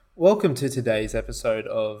Welcome to today's episode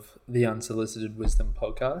of the Unsolicited Wisdom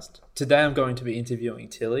Podcast. Today I'm going to be interviewing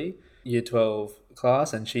Tilly, Year 12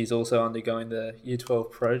 class, and she's also undergoing the Year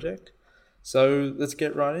 12 project. So let's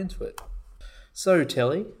get right into it. So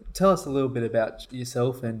Tilly, tell us a little bit about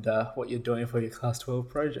yourself and what you're doing for your Class 12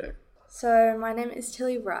 project. So my name is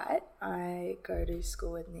Tilly Wright. I go to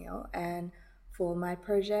school with Neil, and for my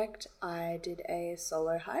project I did a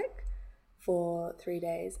solo hike for 3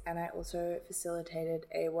 days, and I also facilitated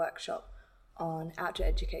a workshop on outdoor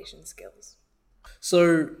education skills.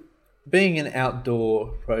 So being an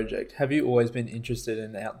outdoor project, have you always been interested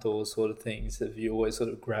in outdoor sort of things? Have you always sort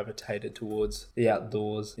of gravitated towards the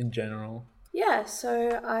outdoors in general? Yeah,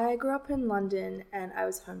 so I grew up in London and I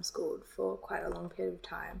was homeschooled for quite a long period of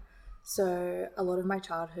time. So a lot of my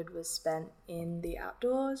childhood was spent in the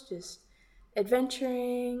outdoors, just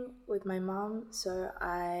adventuring with my mum. So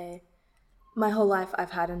my whole life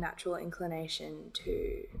I've had a natural inclination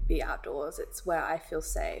to be outdoors. It's where I feel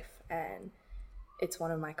safe and it's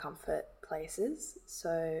one of my comfort places.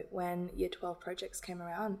 So when Year 12 projects came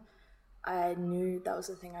around, I knew that was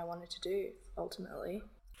the thing I wanted to do ultimately.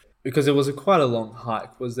 Because it was quite a long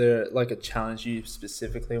hike. Was there like a challenge you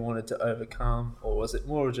specifically wanted to overcome, or was it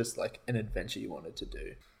more just like an adventure you wanted to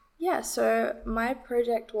do? Yeah, so my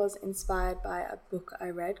project was inspired by a book I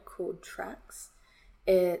read called Tracks.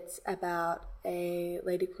 It's about a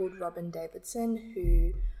lady called Robin Davidson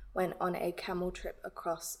who went on a camel trip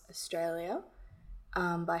across Australia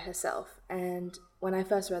by herself. And when I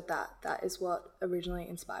first read that, that is what originally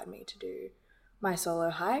inspired me to do my solo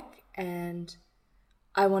hike. And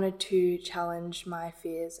I wanted to challenge my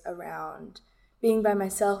fears around being by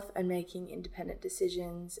myself and making independent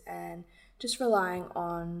decisions and just relying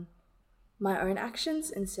on my own actions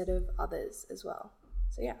instead of others as well.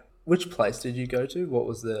 So yeah. Which place did you go to? What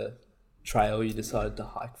was the trail you decided to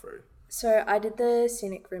hike through? So I did the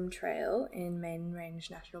Scenic Rim Trail in Main Range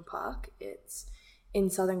National Park. It's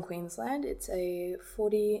in southern Queensland. It's a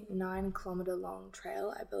 49-kilometre long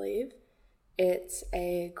trail, I believe. It's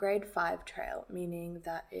a grade 5 trail, meaning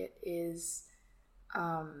that it's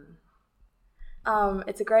a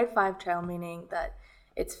grade 5 trail, meaning that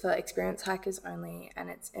it's for experienced hikers only,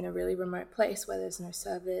 and it's in a really remote place where there's no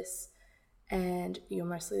service, and you're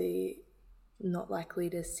mostly not likely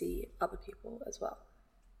to see other people as well.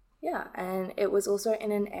 Yeah, and it was also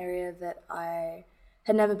in an area that I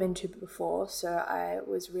had never been to before, so I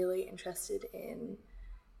was really interested in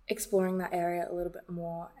exploring that area a little bit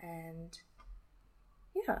more, and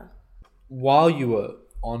yeah. While you were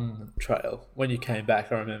on the trail, when you came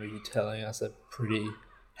back, I remember you telling us a pretty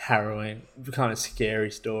harrowing, kind of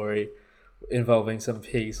scary story involving some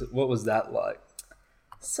pigs. What was that like?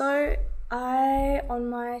 So on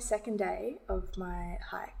my second day of my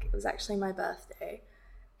hike, it was actually my birthday,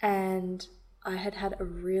 and I had had a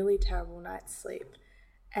really terrible night's sleep,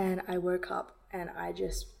 and I woke up and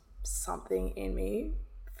something in me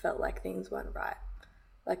felt like things weren't right.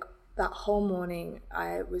 Like that whole morning,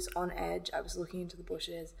 I was on edge. I was looking into the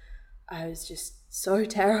bushes. I was just so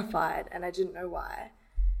terrified, and I didn't know why.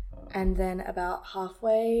 And then about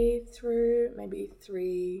halfway through, maybe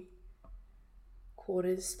 3/4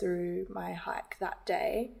 through my hike that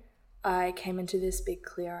day, I came into this big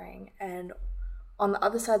clearing, and on the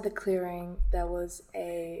other side of the clearing, there was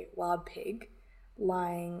a wild pig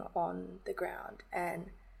lying on the ground,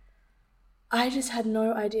 and I just had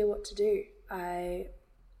no idea what to do. I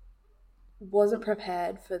wasn't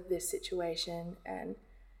prepared for this situation, and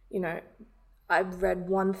I read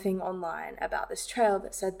one thing online about this trail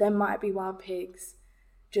that said there might be wild pigs,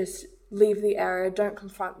 just leave the area, don't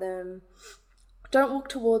confront them, don't walk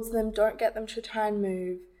towards them, don't get them to try and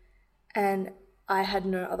move. And I had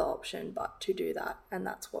no other option but to do that, and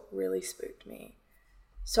that's what really spooked me.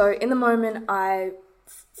 So in the moment I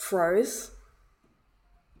froze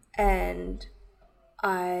and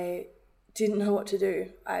I didn't know what to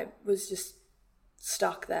do. I was just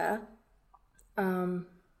stuck there. And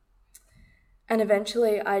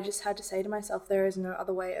eventually I just had to say to myself, there is no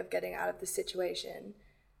other way of getting out of this situation.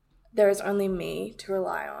 There is only me to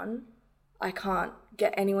rely on. I can't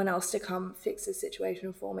get anyone else to come fix the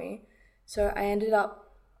situation for me. So I ended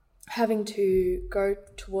up having to go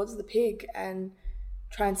towards the pig and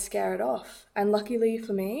try and scare it off. And luckily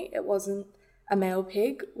for me, it wasn't a male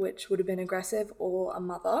pig, which would have been aggressive, or a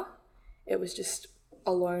mother. It was just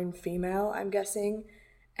a lone female, I'm guessing,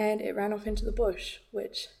 and it ran off into the bush,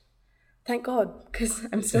 which, thank God, because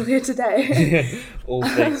I'm still here today. All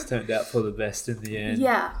things turned out for the best in the end.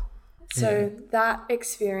 Yeah. So that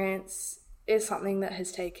experience is something that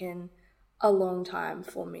has taken a long time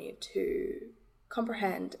for me to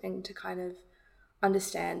comprehend and to kind of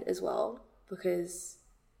understand as well, because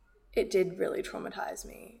it did really traumatize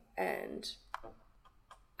me, and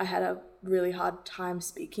I had a really hard time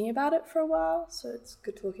speaking about it for a while, so it's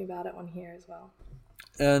good talking about it on here as well.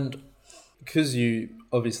 And because you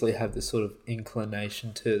obviously have this sort of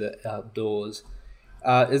inclination to the outdoors,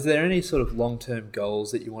 is there any sort of long-term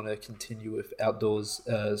goals that you want to continue with outdoors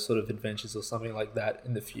sort of adventures or something like that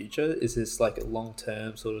in the future? Is this like a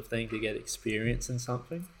long-term sort of thing to get experience in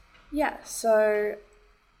something? Yeah, so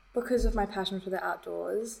because of my passion for the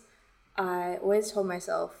outdoors, I always told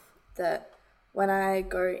myself that when I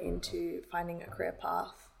go into finding a career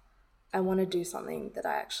path, I want to do something that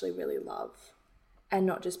I actually really love and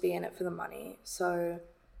not just be in it for the money. So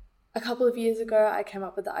a couple of years ago, I came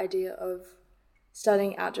up with the idea of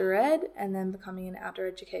studying outdoor ed and then becoming an outdoor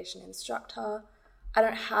education instructor. I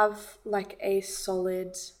don't have like a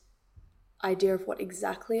solid idea of what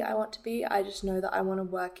exactly I want to be. I just know that I want to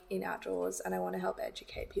work in outdoors and I want to help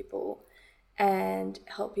educate people and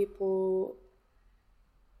help people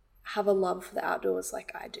have a love for the outdoors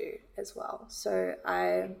like I do as well. So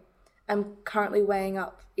I am currently weighing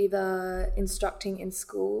up either instructing in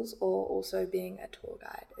schools or also being a tour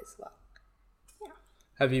guide as well. Yeah.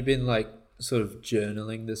 Have you been like sort of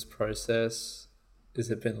journaling this process? Has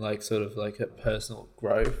it been like sort of like a personal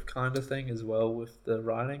growth kind of thing as well with the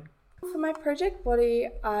writing? For my project body,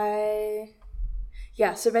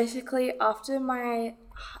 so basically after my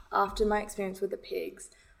experience with the pigs,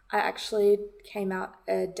 I actually came out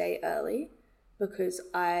a day early because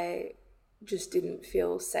I just didn't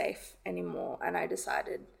feel safe anymore, and I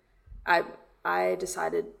decided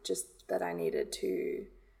just that I needed to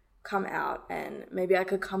come out, and maybe I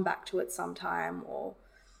could come back to it sometime, or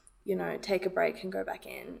take a break and go back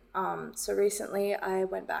in. So recently I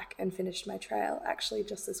went back and finished my trail, actually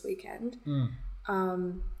just this weekend.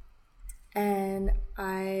 And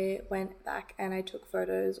I went back and I took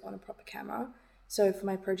photos on a proper camera. So for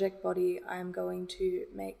my project body, I'm going to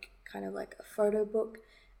make kind of like a photo book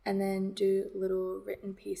and then do little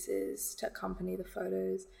written pieces to accompany the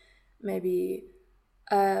photos, maybe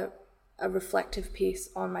a reflective piece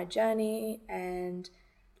on my journey and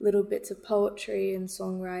little bits of poetry and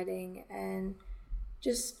songwriting and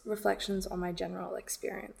just reflections on my general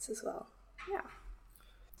experience as well.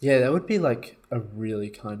 Yeah, that would be like a really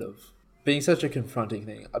kind of, being such a confronting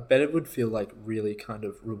thing, I bet it would feel like really kind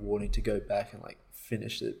of rewarding to go back and like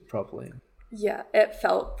finish it properly. Yeah, it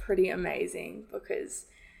felt pretty amazing because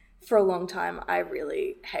for a long time I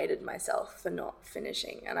really hated myself for not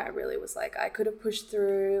finishing, and I really was like, I could have pushed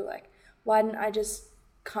through, like why didn't I just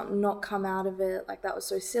not come out of it, like that was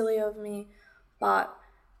so silly of me. But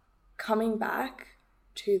coming back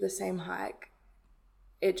to the same hike,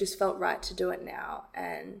 it just felt right to do it now,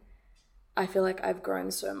 and I feel like I've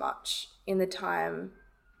grown so much in the time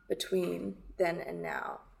between then and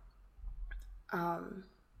now.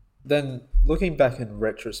 Then looking back in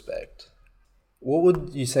retrospect, what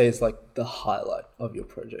would you say is like the highlight of your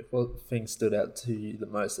project? What thing stood out to you the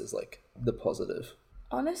most as like the positive?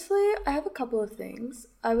 Honestly, I have a couple of things.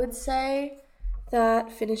 I would say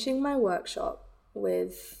that finishing my workshop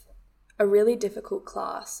with a really difficult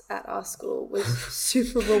class at our school was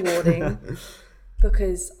super rewarding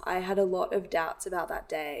because I had a lot of doubts about that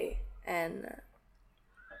day, and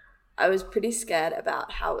I was pretty scared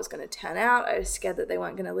about how it was going to turn out. I was scared that they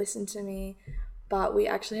weren't going to listen to me, but we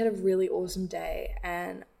actually had a really awesome day,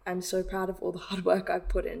 and I'm so proud of all the hard work I've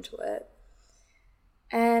put into it.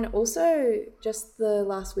 And also just the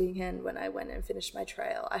last weekend when I went and finished my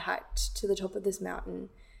trail, I hiked to the top of this mountain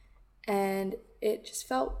and it just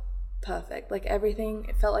felt perfect. Like everything,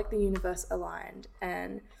 it felt like the universe aligned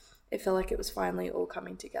and it felt like it was finally all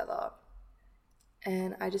coming together.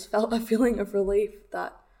 And I just felt a feeling of relief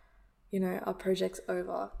that, our project's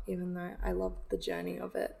over, even though I loved the journey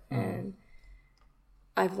of it. And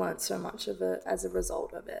I've learnt so much of it as a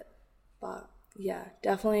result of it. But yeah,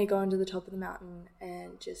 definitely going to the top of the mountain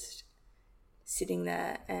and just sitting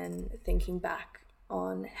there and thinking back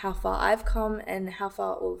on how far I've come and how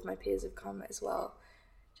far all of my peers have come as well.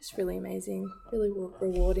 Just really amazing, really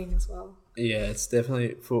rewarding as well. Yeah, it's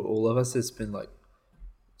definitely, for all of us, it's been like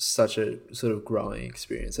such a sort of growing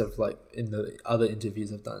experience. Of like in the other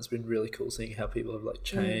interviews I've done, it's been really cool seeing how people have like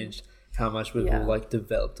changed, how much we've all like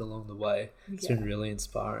developed along the way. It's been really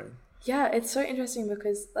inspiring. Yeah, it's so interesting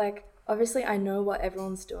because like obviously I know what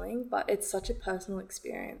everyone's doing, but it's such a personal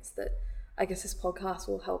experience that I guess this podcast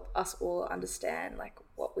will help us all understand like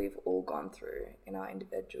what we've all gone through in our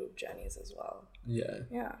individual journeys as well.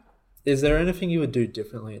 Yeah. Is there anything you would do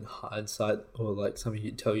differently in hindsight, or like something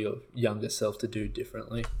you'd tell your younger self to do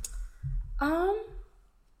differently? I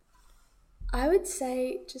would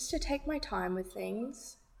say just to take my time with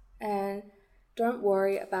things and don't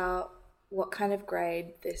worry about what kind of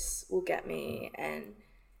grade this will get me, and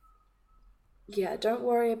yeah, don't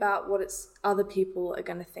worry about what other people are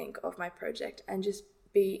going to think of my project, and just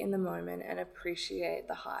be in the moment and appreciate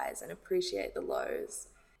the highs and appreciate the lows.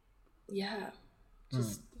 Yeah,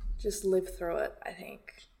 just live through it, I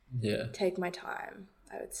think. Yeah. Take my time,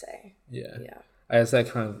 I would say. Yeah. Yeah. I guess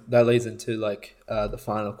that leads into like the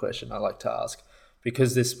final question I like to ask,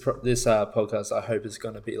 because this podcast I hope is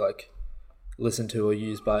going to be like listened to or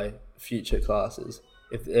used by future classes.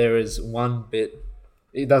 If there is one bit,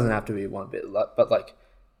 it doesn't have to be one bit, but like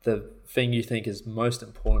the thing you think is most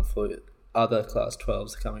important for other class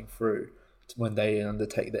 12s coming through when they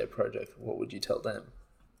undertake their project, what would you tell them?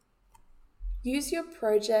 Use your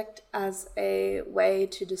project as a way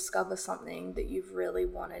to discover something that you've really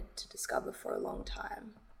wanted to discover for a long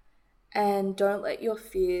time. And don't let your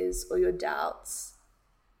fears or your doubts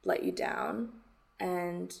let you down,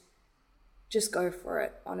 and just go for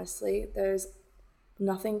it, honestly. There's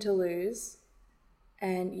nothing to lose,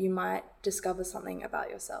 and you might discover something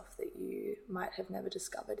about yourself that you might have never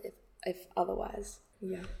discovered if otherwise.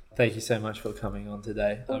 Yeah. Thank you so much for coming on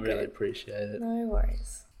today. All I really good. appreciate it. No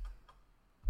worries.